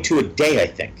 22 a day, I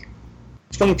think.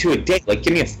 22 a day. Like,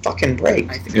 give me a fucking break.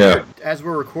 I think as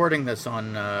we're recording this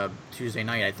on Tuesday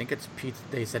night, I think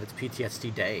they said it's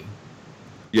PTSD Day.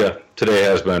 Yeah, today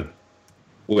has been.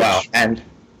 Wow. And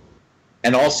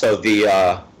also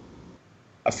a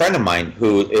friend of mine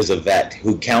who is a vet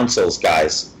who counsels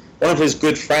guys, one of his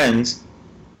good friends,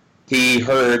 he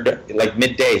heard, like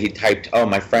midday, he typed, "Oh,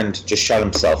 my friend just shot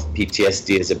himself.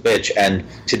 PTSD is a bitch." And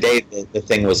today the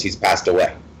thing was he's passed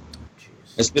away.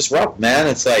 Jeez. It's just rough, man.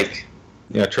 It's like...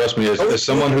 Yeah, trust me, as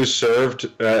someone who served,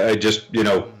 I just,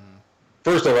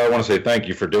 first of all, I want to say thank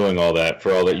you for doing all that,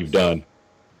 for all that you've done.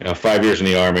 5 years in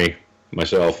the Army,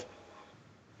 myself,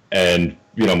 and,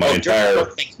 my entire...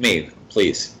 Don't thank me,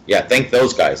 please. Yeah, thank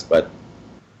those guys, but...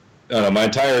 my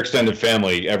entire extended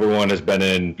family, everyone has been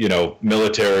in,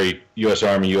 military, U.S.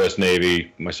 Army, U.S.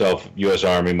 Navy, myself, U.S.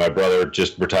 Army, my brother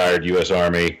just retired U.S.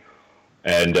 Army,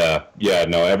 and,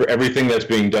 everything that's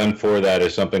being done for that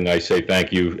is something I say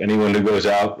thank you. Anyone who goes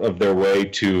out of their way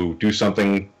to do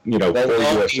something, for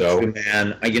USO.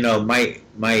 Man,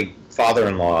 my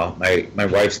father-in-law, my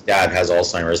wife's dad has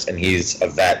Alzheimer's, and he's a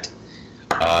vet,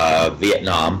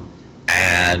 Vietnam,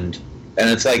 and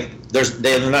it's like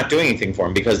they're not doing anything for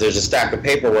him because there's a stack of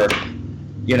paperwork.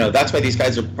 That's why these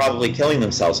guys are probably killing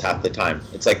themselves half the time.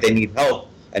 It's like they need help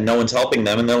and no one's helping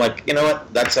them, and they're like, you know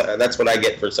what? That's what I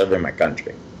get for serving my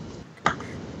country.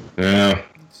 Yeah,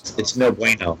 it's no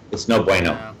bueno. It's no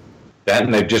bueno. Yeah. That,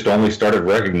 and they've just only started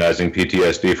recognizing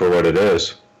PTSD for what it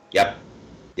is. Yep.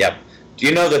 Do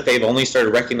you know that they've only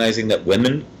started recognizing that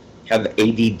women have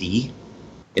ADD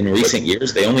in recent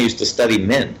years? They only used to study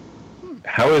men.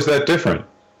 How is that different?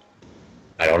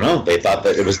 I don't know. They thought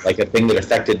that it was like a thing that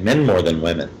affected men more than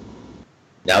women.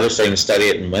 Now they're starting to study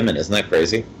it in women. Isn't that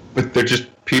crazy? But they're just,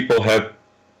 people have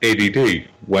ADD,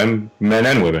 men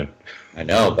and women. I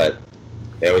know, but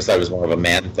they always thought it was more of a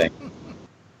man thing.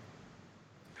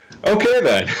 Okay,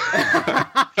 then.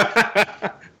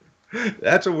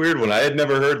 That's a weird one. I had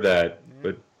never heard that.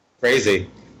 But crazy.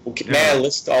 May I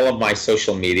list all of my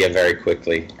social media very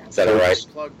quickly? Is that all right?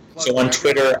 Plug So on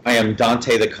Twitter, I am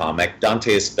Dante the Comic.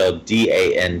 Dante is spelled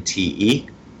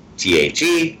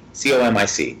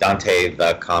DanteTheGeComic. Dante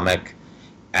the Comic.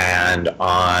 And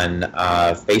on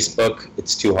Facebook,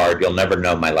 it's too hard. You'll never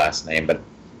know my last name, but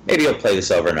maybe you'll play this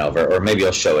over and over, or maybe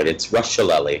you'll show it. It's Russ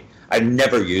Shillelagh. I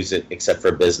never use it except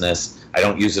for business. I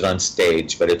don't use it on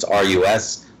stage, but it's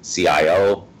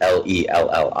RUSCIOLELLI.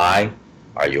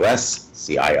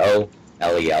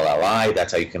 RUSCIOLELLI.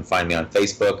 That's how you can find me on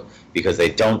Facebook, because they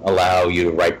don't allow you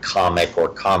to write comic or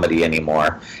comedy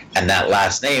anymore. And that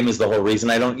last name is the whole reason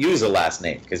I don't use a last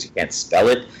name, because you can't spell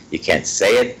it, you can't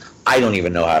say it. I don't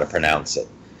even know how to pronounce it.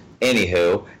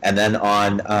 Anywho, and then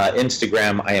on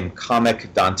Instagram, I am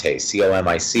Comic Dante,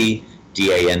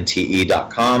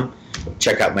 COMICDANTE.com.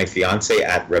 Check out my fiance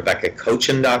at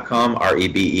RebeccaCochan.com,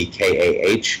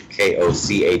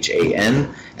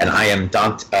 REBEKAHKOCHAN, and I am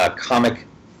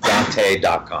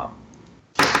ComicDante.com.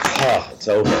 Oh, it's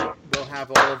over. We'll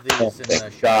have all of these in the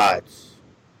show God. notes.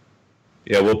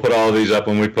 yeah, we'll put all of these up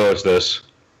when we post this.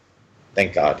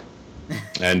 Thank God.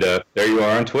 And there you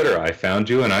are on Twitter. I found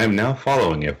you, and I am now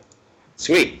following you.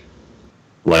 Sweet.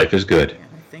 Life is good. Yeah,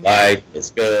 I think Life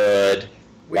is good.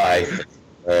 Life is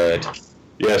good.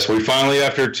 Yes, we finally,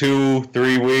 after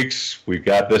 2-3 weeks, we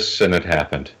got this, and it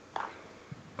happened.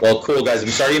 Well, cool, guys. I'm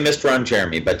sorry you missed Ron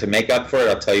Jeremy, but to make up for it,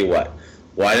 I'll tell you what.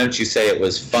 Why don't you say it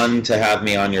was fun to have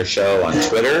me on your show on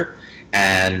Twitter,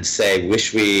 and say,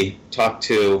 wish we talked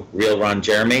to real Ron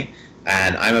Jeremy,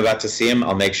 and I'm about to see him.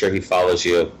 I'll make sure he follows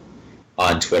you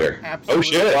on Twitter.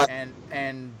 absolutely. Oh, shit.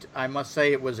 And I must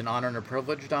say it was an honor and a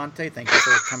privilege, Dante. Thank you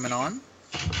for coming on.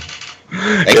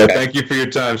 Thank you for your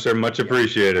time, sir. Much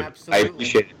appreciated. Absolutely. I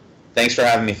appreciate it. Thanks for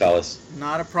having me, fellas.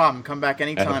 Not a problem. Come back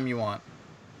anytime you want.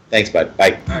 Thanks, bud.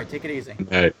 Bye. All right, take it easy.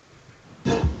 All right.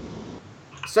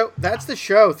 So that's the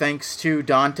show. Thanks to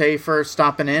Dante for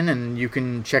stopping in, and you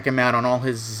can check him out on all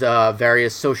his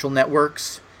various social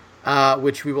networks,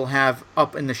 which we will have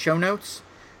up in the show notes.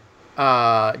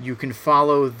 You can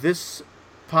follow this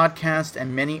podcast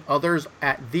and many others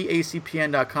at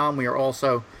theacpn.com. We are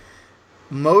also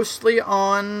mostly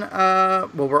on,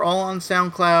 we're all on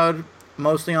SoundCloud,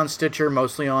 mostly on Stitcher,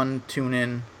 mostly on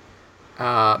TuneIn.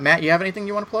 Matt, you have anything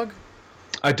you want to plug?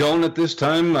 I don't at this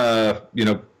time.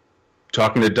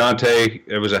 Talking to Dante,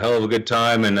 it was a hell of a good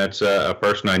time, and that's a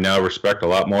person I now respect a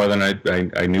lot more than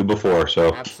I knew before.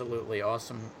 So absolutely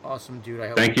awesome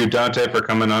dude. Thank you, Dante, for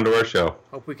coming on to our show.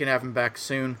 Hope we can have him back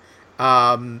soon.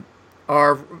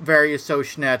 Our various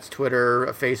social nets, Twitter,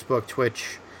 Facebook,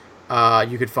 Twitch,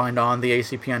 you could find on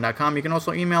theacpn.com. You can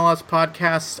also email us,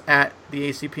 podcasts at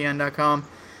theacpn.com.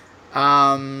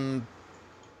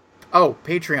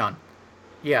 Patreon.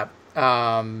 Yeah.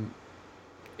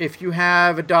 If you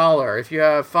have $1, if you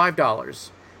have $5,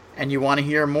 and you want to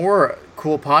hear more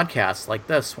cool podcasts like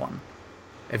this one,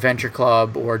 Adventure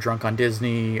Club or Drunk on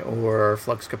Disney or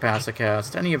Flux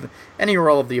Capacicast, any or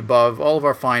all of the above, all of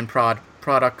our fine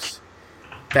products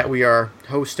that we are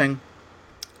hosting,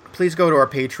 please go to our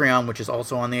Patreon, which is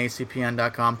also on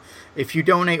theacpn.com. If you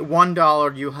donate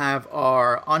 $1, you have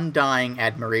our undying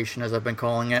admiration, as I've been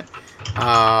calling it.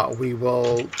 We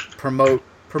will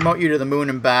promote you to the moon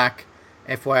and back.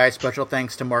 FYI, special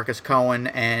thanks to Marcus Cohen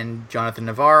and Jonathan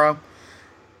Navarro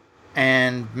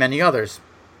and many others.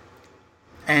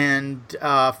 And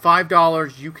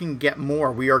 $5, you can get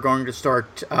more. We are going to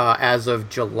start as of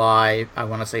July, I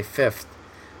want to say 5th.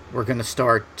 We're going to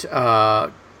start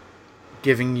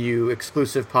giving you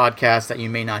exclusive podcasts that you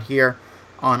may not hear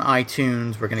on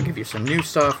iTunes. We're going to give you some new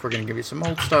stuff. We're going to give you some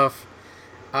old stuff.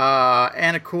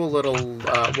 And a cool little...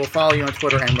 we'll follow you on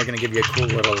Twitter, and we're going to give you a cool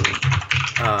little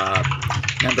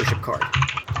membership card.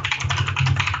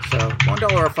 So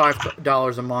 $1 or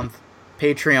 $5 a month.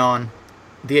 Patreon,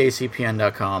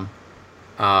 theacpn.com.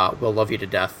 We'll love you to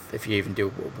death if you even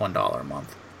do $1 a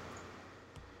month.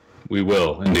 We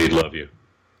will indeed love you.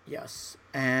 Yes.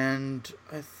 And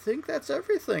I think that's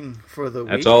everything for the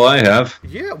week. That's all I have.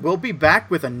 Yeah, we'll be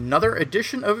back with another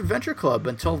edition of Adventure Club.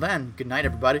 Until then, good night,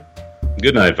 everybody.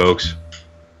 Good night, folks.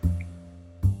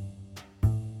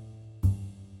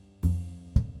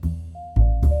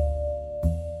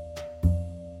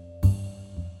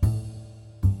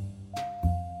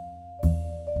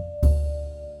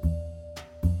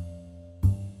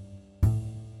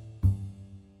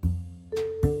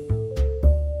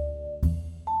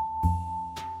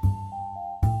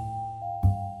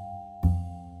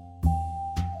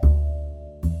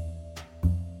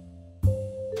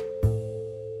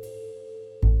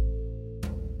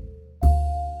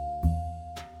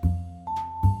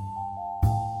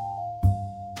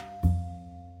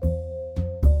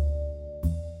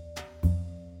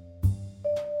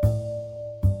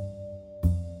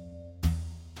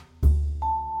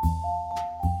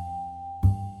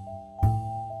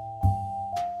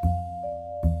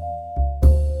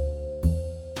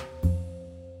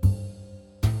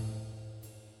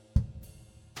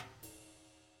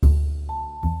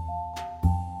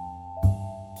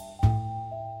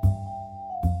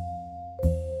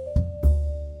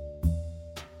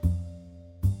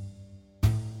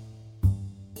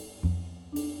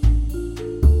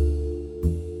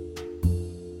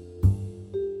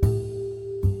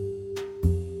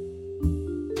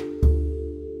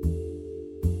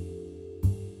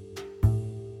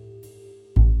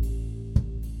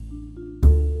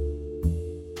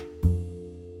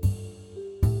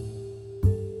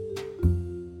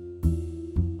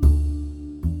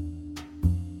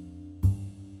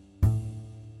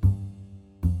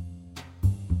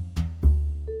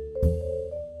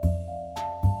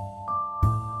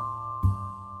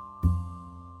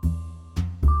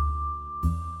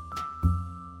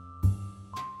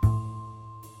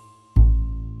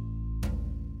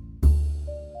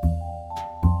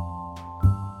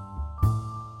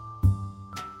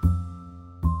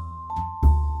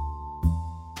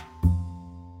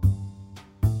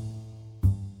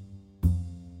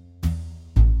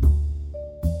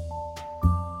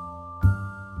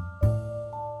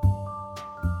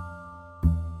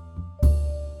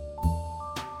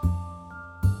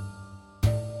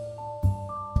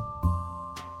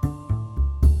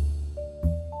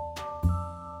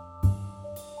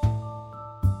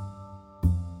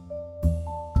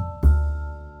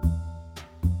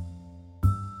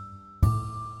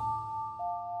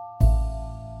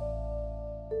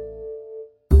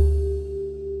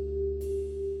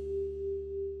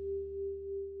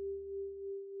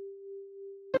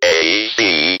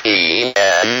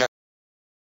 C-E-N